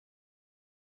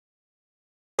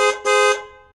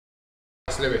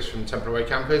It's Lewis from Temple Away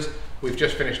Campers. We've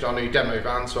just finished our new demo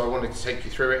van, so I wanted to take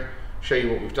you through it, show you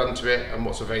what we've done to it and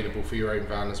what's available for your own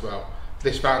van as well.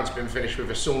 This van's been finished with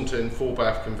a Saunton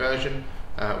 4-berth conversion,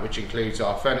 which includes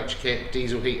our furniture kit,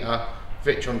 diesel heater,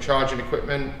 Victron charging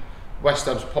equipment,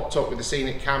 Westubs pop top with a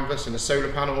scenic canvas and a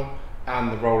solar panel,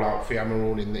 and the rollout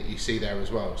Fiamma awning that you see there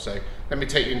as well. So let me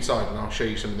take you inside and I'll show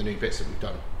you some of the new bits that we've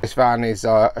done. This van is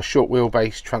a short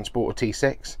wheelbase Transporter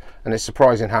T6, and it's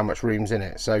surprising how much room's in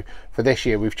it. So for this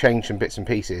year we've changed some bits and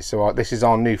pieces. So this is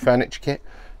our new furniture kit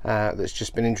that's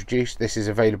just been introduced. This is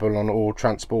available on all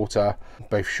Transporter,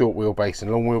 both short wheelbase and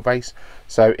long wheelbase.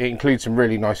 So it includes some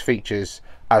really nice features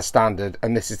as standard,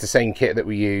 and this is the same kit that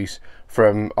we use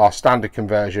from our standard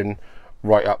conversion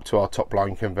right up to our top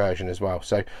line conversion as well.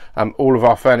 So all of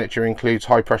our furniture includes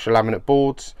high pressure laminate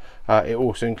boards. It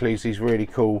also includes these really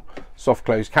cool soft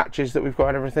close catches that we've got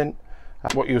and everything.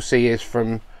 What you'll see is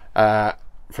from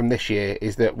this year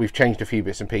is that we've changed a few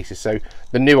bits and pieces. So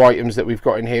the new items that we've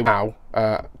got in here now,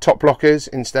 top lockers,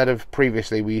 instead of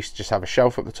previously we used to just have a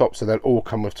shelf at the top, so they'll all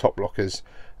come with top lockers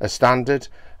as standard.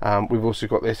 We've also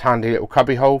got this handy little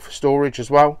cubby hole for storage as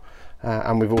well,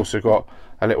 and we've also got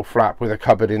a little flap with a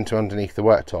cupboard into underneath the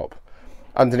worktop.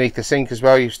 Underneath the sink as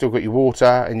well, you've still got your water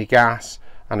and your gas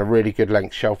and a really good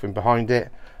length shelving behind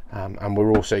it. And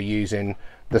we're also using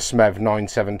the SMEV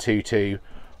 9722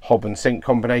 hob and sink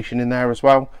combination in there as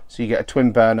well. So you get a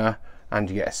twin burner and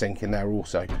you get a sink in there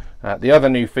also. The other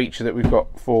new feature that we've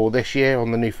got for this year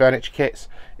on the new furniture kits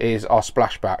is our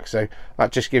splashback. So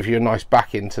that just gives you a nice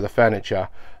back into the furniture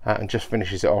and just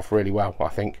finishes it off really well, I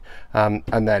think. And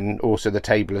then also the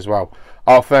table as well.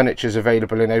 Our furniture is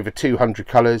available in over 200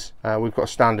 colours. We've got a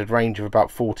standard range of about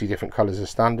 40 different colours as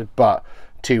standard, but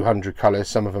 200 colours,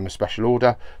 some of them are special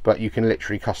order, but you can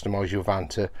literally customise your van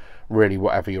to really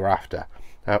whatever you're after.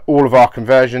 All of our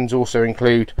conversions also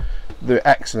include the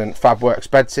excellent FabWorks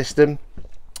bed system.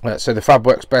 So the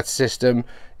FabWorks bed system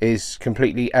is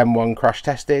completely M1 crash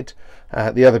tested.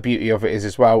 The other beauty of it is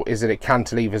as well is that it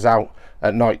cantilevers out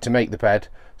at night to make the bed,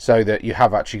 so that you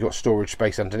have actually got storage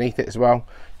space underneath it as well.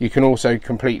 You can also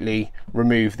completely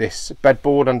remove this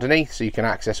bedboard underneath, so you can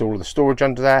access all of the storage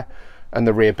under there, and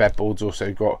the rear bedboard's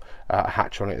also got a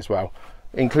hatch on it as well.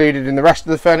 Included in the rest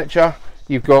of the furniture,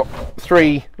 you've got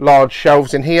 3 large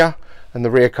shelves in here, and the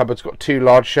rear cupboard's got 2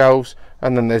 large shelves,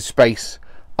 and then there's space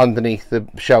underneath the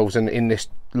shelves and in this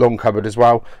long cupboard as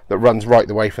well that runs right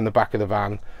the way from the back of the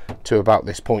van to about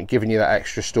this point, giving you that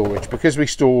extra storage. Because we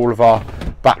store all of our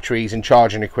batteries and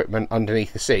charging equipment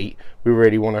underneath the seat, we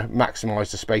really want to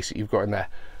maximise the space that you've got in there.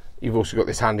 You've also got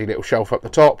this handy little shelf up the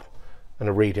top and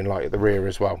a reading light at the rear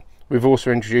as well. We've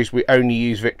also introduced, we only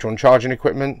use Victron charging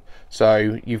equipment,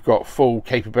 so you've got full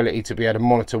capability to be able to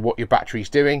monitor what your battery's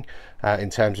doing in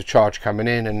terms of charge coming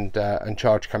in and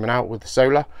charge coming out with the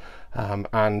solar.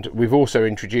 And we've also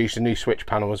introduced a new switch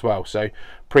panel as well. So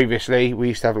previously we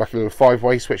used to have like a little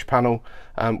 5-way switch panel.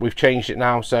 We've changed it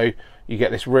now, so you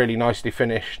get this really nicely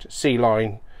finished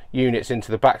C-line units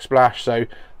into the backsplash. So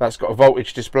that's got a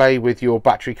voltage display with your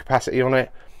battery capacity on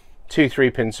it, 2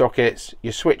 3-pin sockets,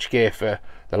 your switch gear for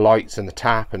the lights and the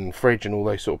tap and fridge and all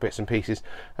those sort of bits and pieces,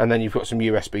 and then you've got some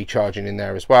USB charging in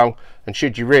there as well. And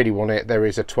should you really want it, there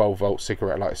is a 12-volt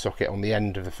cigarette lighter socket on the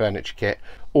end of the furniture kit.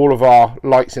 All of our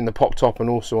lights in the pop top and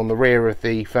also on the rear of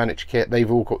the furniture kit, they've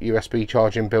all got USB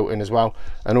charging built in as well,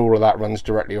 and all of that runs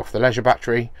directly off the leisure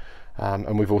battery.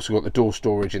 And we've also got the door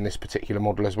storage in this particular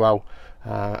model as well.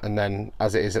 And then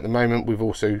as it is at the moment, we've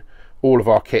also, all of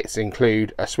our kits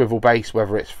include a swivel base,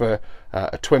 whether it's for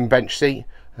a twin bench seat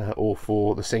or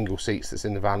for the single seats that's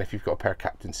in the van if you've got a pair of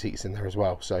captain seats in there as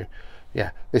well. So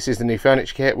yeah, this is the new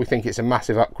furniture kit. We think it's a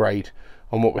massive upgrade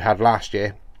on what we had last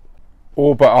year.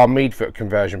 All but our Meadfoot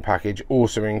conversion package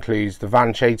also includes the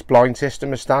Van Shades blind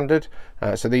system as standard.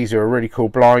 So these are a really cool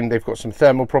blind. They've got some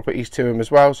thermal properties to them as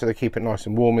well, so they keep it nice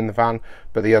and warm in the van.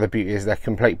 But the other beauty is they're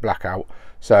complete blackout.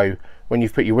 So when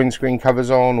you've put your windscreen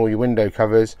covers on or your window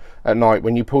covers at night,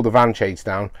 when you pull the van shades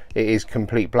down, it is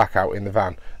complete blackout in the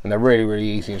van. And they're really, really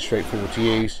easy and straightforward to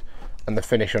use. And the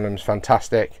finish on them is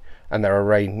fantastic. And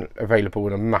they're available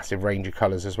in a massive range of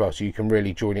colours as well, so you can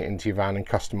really join it into your van and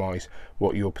customise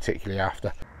what you're particularly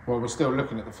after. Well, we're still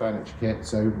looking at the furniture kit.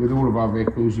 So with all of our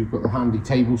vehicles, you've got the handy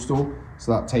table store,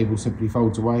 so that table simply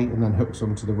folds away and then hooks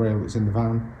onto the rail that's in the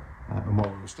van. And while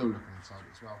we're still looking inside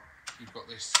as well, you've got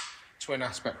this twin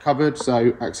aspect cupboard,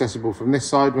 so accessible from this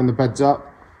side when the bed's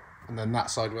up, and then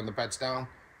that side when the bed's down.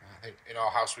 I think in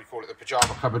our house we call it the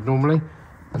pyjama cupboard normally,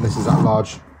 and this is that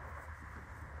large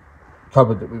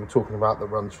cupboard that we were talking about that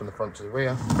runs from the front to the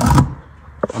rear,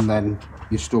 and then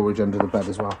your storage under the bed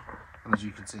as well. And as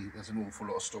you can see, there's an awful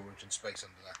lot of storage and space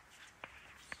under there.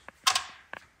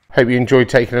 Hope you enjoyed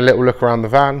taking a little look around the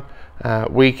van.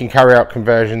 We can carry out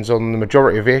conversions on the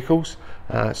majority of vehicles,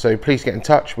 so please get in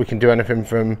touch. We can do anything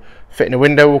from fitting a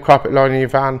window or carpet line in your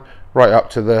van right up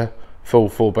to the full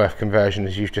 4-berth conversion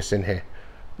as you've just seen here.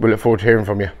 We look forward to hearing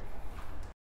from you.